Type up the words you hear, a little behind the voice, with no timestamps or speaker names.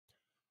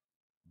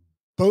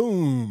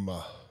Boom.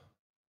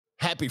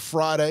 Happy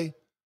Friday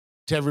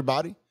to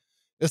everybody.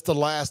 It's the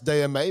last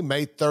day of May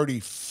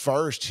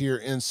 31st here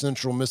in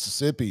central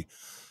Mississippi.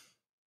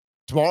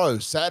 Tomorrow,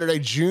 Saturday,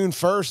 June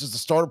 1st, is the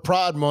start of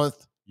Pride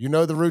Month. You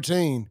know the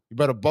routine. You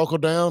better buckle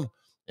down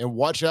and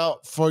watch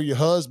out for your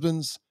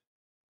husbands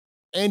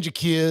and your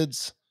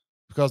kids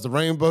because the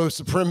rainbow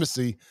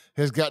supremacy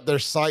has got their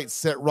sights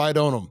set right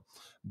on them.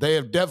 They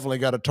have definitely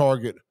got a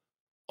target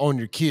on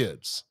your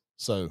kids.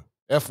 So,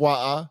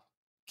 FYI,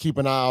 keep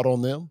an eye out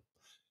on them.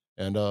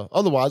 And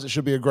otherwise, it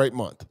should be a great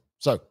month.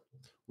 So,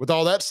 with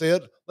all that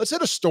said, let's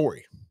hit a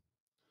story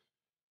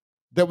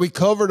that we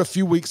covered a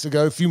few months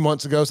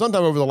ago.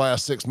 Sometime over the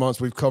last 6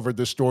 months, we've covered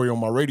this story on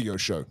my radio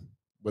show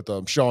with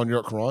Sean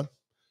Yurtkaran.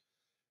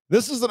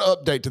 This is an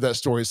update to that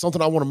story. It's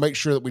something I want to make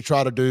sure that we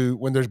try to do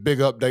when there's big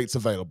updates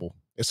available.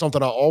 It's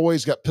something I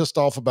always got pissed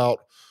off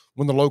about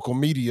when the local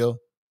media,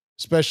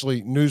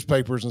 especially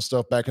newspapers and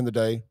stuff back in the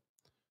day,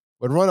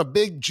 would run a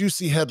big,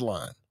 juicy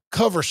headline,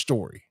 cover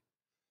story.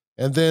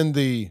 And then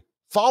the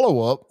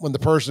follow-up, when the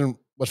person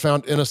was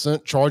found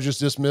innocent, charges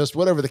dismissed,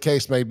 whatever the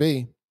case may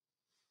be,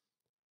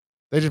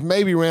 they just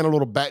maybe ran a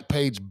little back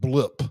page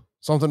blip,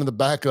 something in the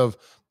back of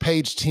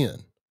page 10.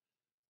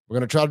 We're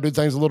going to try to do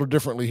things a little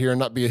differently here and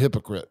not be a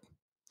hypocrite.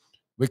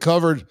 We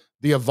covered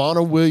the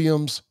Ivana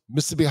Williams,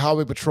 Mississippi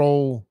Highway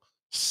Patrol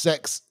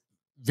sex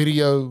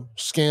video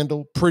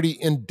scandal pretty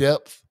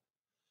in-depth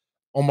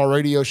on my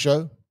radio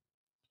show.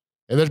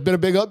 And there's been a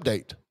big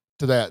update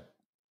to that.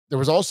 There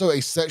was also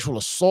a sexual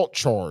assault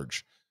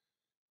charge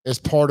as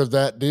part of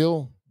that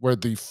deal where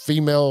the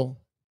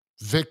female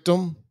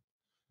victim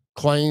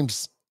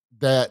claims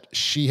that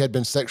she had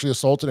been sexually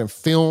assaulted and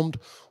filmed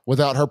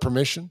without her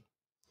permission.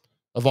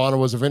 Ivana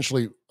was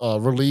eventually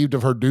relieved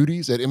of her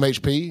duties at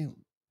MHP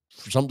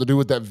for something to do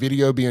with that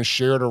video being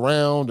shared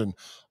around and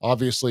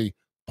obviously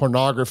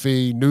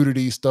pornography,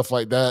 nudity, stuff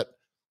like that.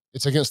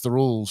 It's against the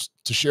rules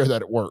to share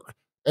that at work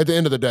at the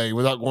end of the day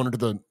without going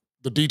into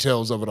the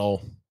details of it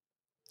all.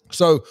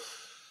 So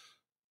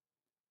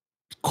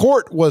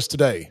court was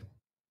today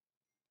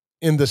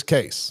in this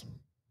case.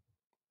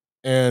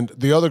 And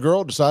the other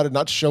girl decided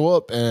not to show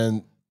up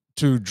and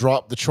to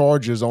drop the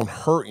charges on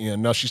her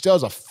end. Now, she still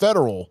has a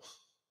federal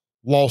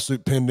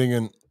lawsuit pending.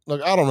 And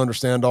look, I don't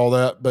understand all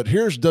that. But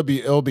here's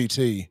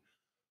WLBT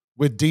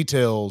with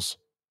details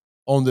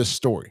on this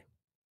story.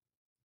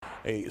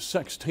 A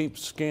sex tape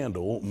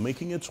scandal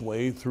making its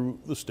way through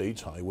the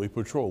state's highway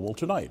patrol. Well,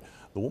 tonight,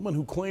 the woman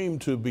who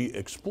claimed to be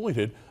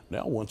exploited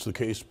now wants the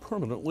case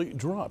permanently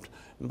dropped.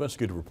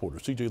 Investigative reporter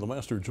CJ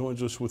LeMaster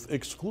joins us with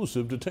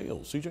exclusive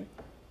details. CJ?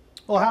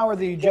 Well, Howard,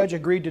 the judge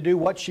agreed to do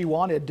what she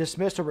wanted,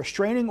 dismissed a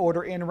restraining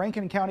order in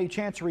Rankin County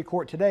Chancery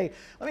Court today.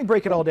 Let me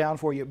break it all down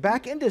for you.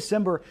 Back in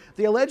December,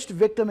 the alleged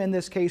victim in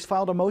this case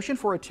filed a motion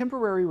for a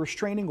temporary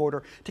restraining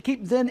order to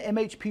keep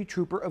then-MHP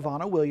Trooper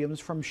Ivana Williams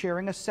from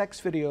sharing a sex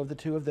video of the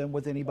two of them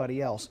with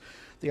anybody else.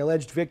 The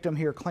alleged victim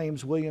here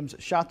claims Williams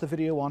shot the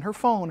video on her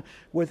phone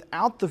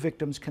without the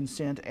victim's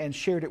consent and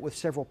shared it with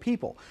several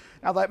people.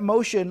 Now, that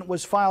motion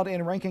was filed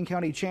in Rankin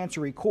County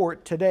Chancery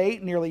Court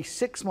today, nearly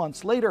 6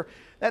 months later.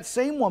 That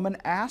same woman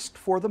asked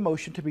for the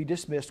motion to be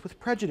dismissed with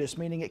prejudice,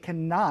 meaning it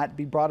cannot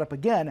be brought up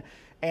again,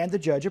 and the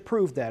judge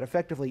approved that,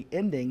 effectively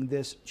ending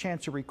this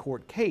Chancery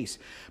Court case.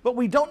 But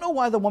we don't know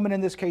why the woman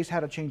in this case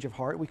had a change of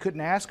heart. We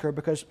couldn't ask her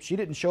because she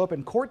didn't show up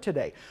in court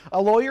today.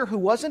 A lawyer who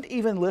wasn't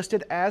even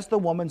listed as the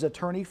woman's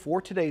attorney for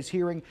today's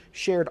hearing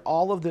shared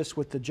all of this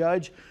with the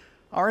judge.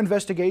 Our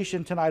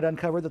investigation tonight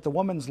uncovered that the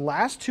woman's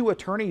last two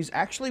attorneys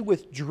actually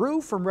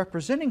withdrew from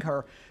representing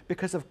her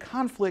because of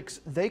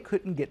conflicts they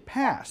couldn't get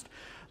past.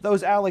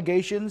 Those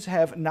allegations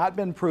have not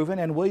been proven,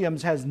 and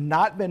Williams has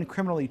not been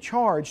criminally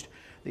charged.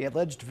 The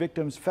alleged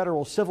victim's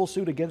federal civil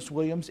suit against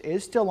Williams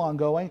is still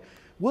ongoing.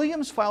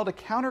 Williams filed a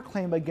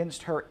counterclaim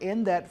against her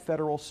in that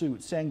federal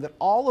suit, saying that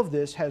all of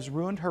this has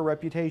ruined her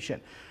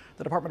reputation.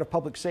 The Department of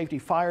Public Safety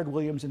fired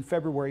Williams in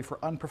February for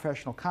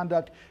unprofessional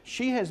conduct.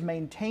 She has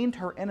maintained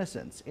her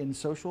innocence in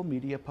social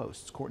media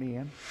posts. Courtney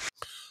Ann.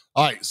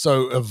 All right,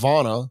 so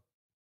Ivana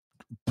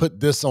put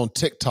this on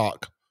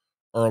TikTok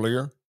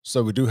earlier.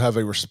 So we do have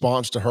a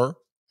response to her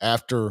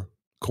after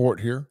court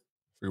here.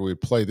 Figure we'd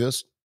play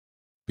this,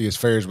 be as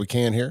fair as we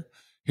can here.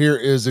 Here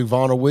is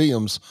Ivana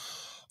Williams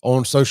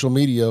on social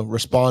media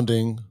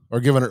responding or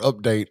giving an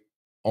update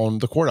on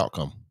the court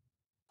outcome.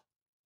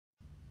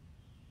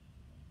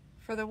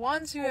 For the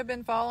ones who have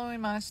been following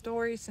my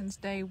story since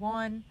day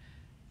one,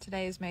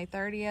 today is May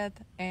 30th,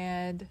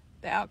 and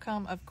the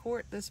outcome of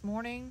court this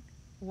morning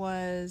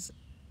was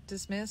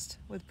dismissed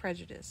with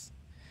prejudice.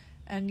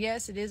 And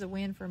yes, it is a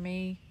win for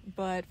me,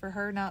 but for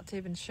her not to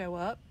even show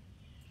up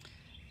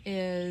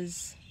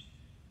is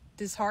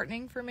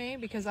disheartening for me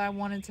because I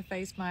wanted to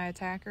face my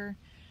attacker.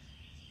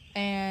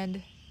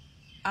 And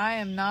I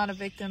am not a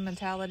victim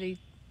mentality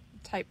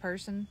type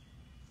person.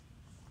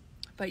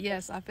 But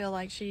yes, I feel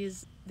like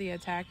she's the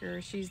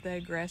attacker, she's the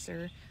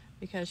aggressor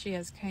because she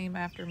has came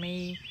after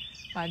me,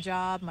 my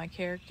job, my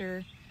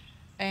character.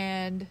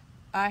 And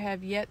I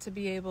have yet to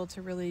be able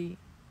to really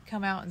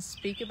come out and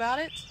speak about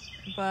it,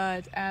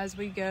 but as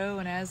we go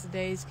and as the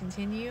days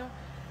continue,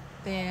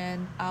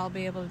 then I'll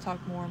be able to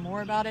talk more and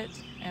more about it,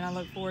 and I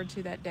look forward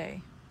to that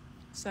day.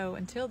 So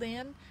until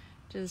then,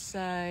 just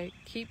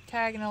keep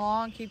tagging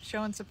along, keep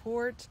showing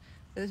support.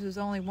 This was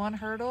only one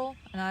hurdle,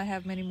 and I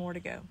have many more to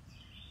go.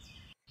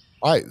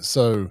 All right,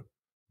 so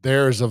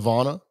there's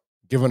Ivana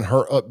giving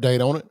her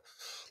update on it.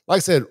 Like I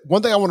said,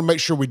 one thing I want to make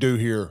sure we do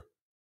here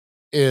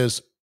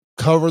is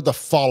cover the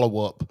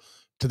follow-up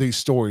to these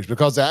stories,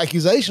 because the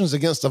accusations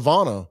against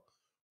Ivana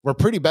were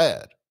pretty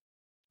bad.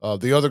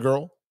 The other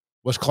girl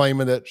was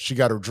claiming that she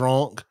got her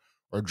drunk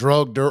or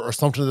drugged her or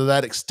something to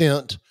that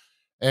extent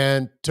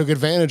and took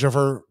advantage of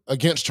her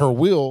against her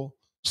will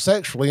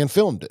sexually and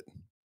filmed it.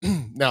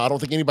 Now, I don't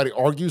think anybody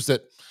argues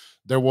that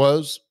there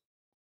was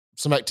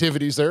some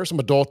activities there, some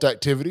adult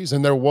activities,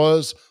 and there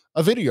was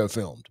a video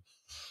filmed.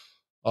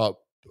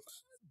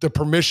 The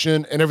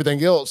permission and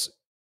everything else,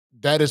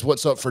 that is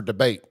what's up for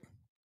debate.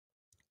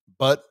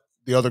 But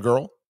the other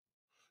girl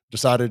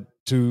decided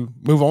to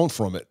move on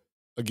from it.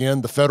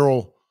 Again, the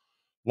federal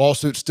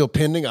lawsuit's still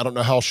pending. I don't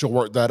know how she'll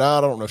work that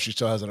out. I don't know if she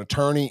still has an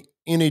attorney.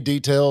 Any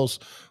details?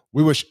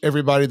 We wish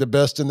everybody the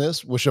best in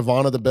this. Wish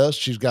Ivana the best.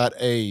 She's got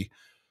an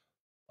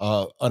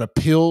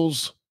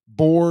appeals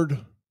board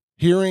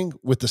hearing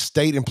with the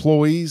state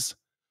employees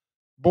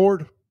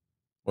board.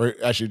 Or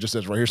actually, it just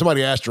says right here.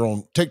 Somebody asked her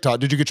on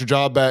TikTok, did you get your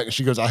job back? And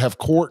she goes, I have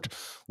court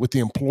with the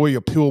employee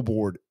appeal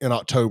board in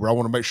October. I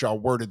want to make sure I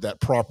worded that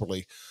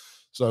properly.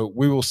 So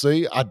we will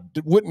see. I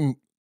wouldn't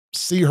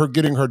see her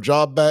getting her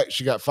job back.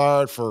 She got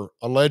fired for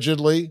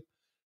allegedly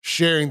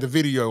sharing the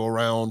video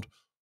around,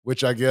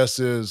 which I guess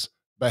is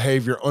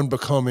behavior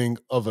unbecoming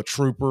of a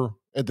trooper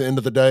at the end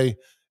of the day,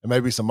 and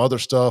maybe some other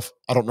stuff.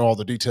 I don't know all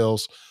the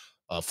details.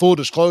 Full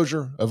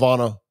disclosure,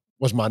 Ivana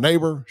was my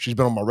neighbor. She's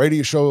been on my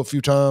radio show a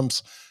few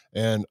times,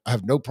 and I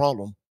have no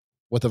problem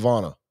with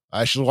Ivana.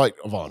 I actually like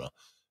Ivana,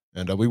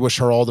 and we wish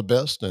her all the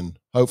best, and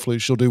hopefully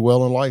she'll do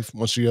well in life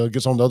once she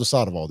gets on the other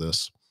side of all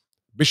this.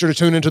 Be sure to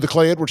tune into the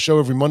Clay Edwards Show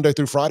every Monday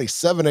through Friday,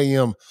 7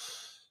 a.m.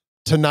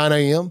 to 9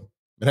 a.m.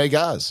 And hey,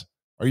 guys,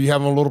 are you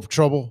having a little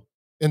trouble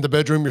in the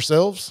bedroom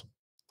yourselves?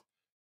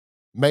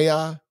 May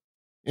I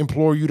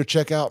implore you to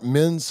check out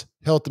Men's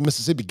Health in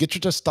Mississippi. Get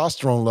your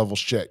testosterone levels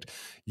checked.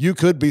 You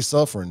could be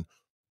suffering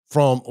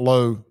from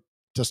low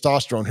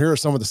testosterone. Here are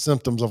some of the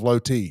symptoms of low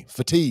T: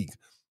 fatigue,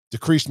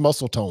 decreased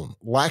muscle tone,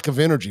 lack of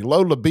energy,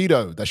 low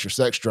libido, that's your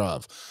sex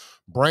drive,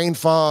 brain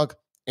fog,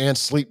 and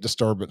sleep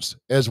disturbance,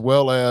 as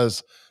well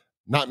as,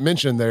 not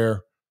mentioned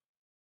there,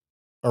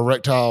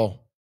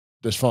 erectile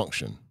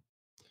dysfunction.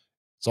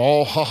 It's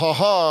all ha, ha,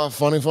 ha,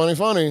 funny, funny,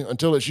 funny,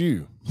 until it's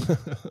you.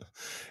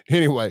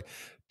 Anyway,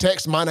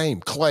 text my name,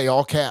 Clay,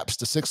 all caps,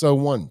 to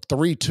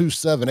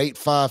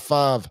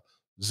 601-327-8550,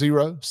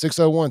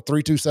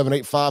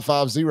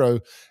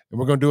 601-327-8550, and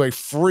we're going to do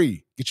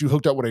get you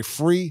hooked up with a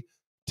free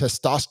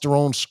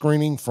testosterone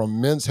screening from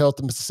Men's Health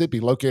in Mississippi,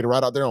 located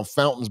right out there on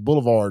Fountains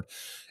Boulevard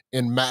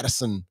in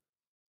Madison,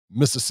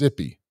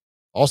 Mississippi.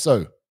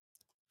 Also, if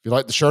you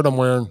like the shirt I'm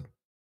wearing,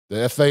 the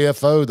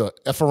FAFO, the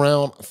F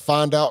Around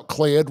Find Out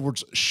Clay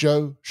Edwards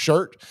Show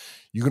shirt,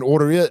 you can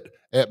order it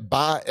at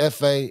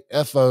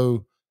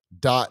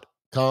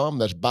buyfafo.com.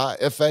 That's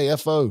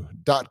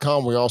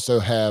buyfafo.com. We also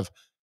have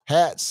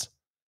hats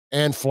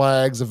and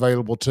flags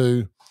available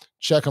too.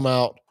 Check them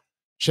out.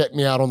 Check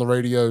me out on the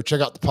radio. Check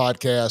out the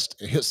podcast.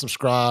 Hit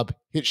subscribe.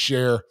 Hit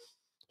share.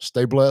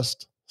 Stay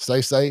blessed.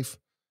 Stay safe.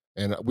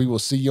 And we will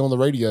see you on the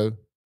radio.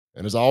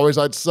 And as I always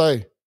like to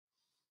say,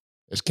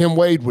 as Kim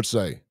Wade would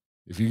say,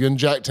 if you get in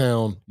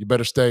Jacktown, you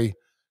better stay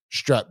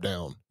strapped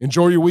down.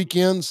 Enjoy your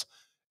weekends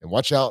and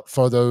watch out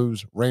for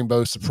those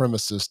rainbow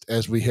supremacists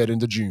as we head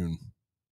into June.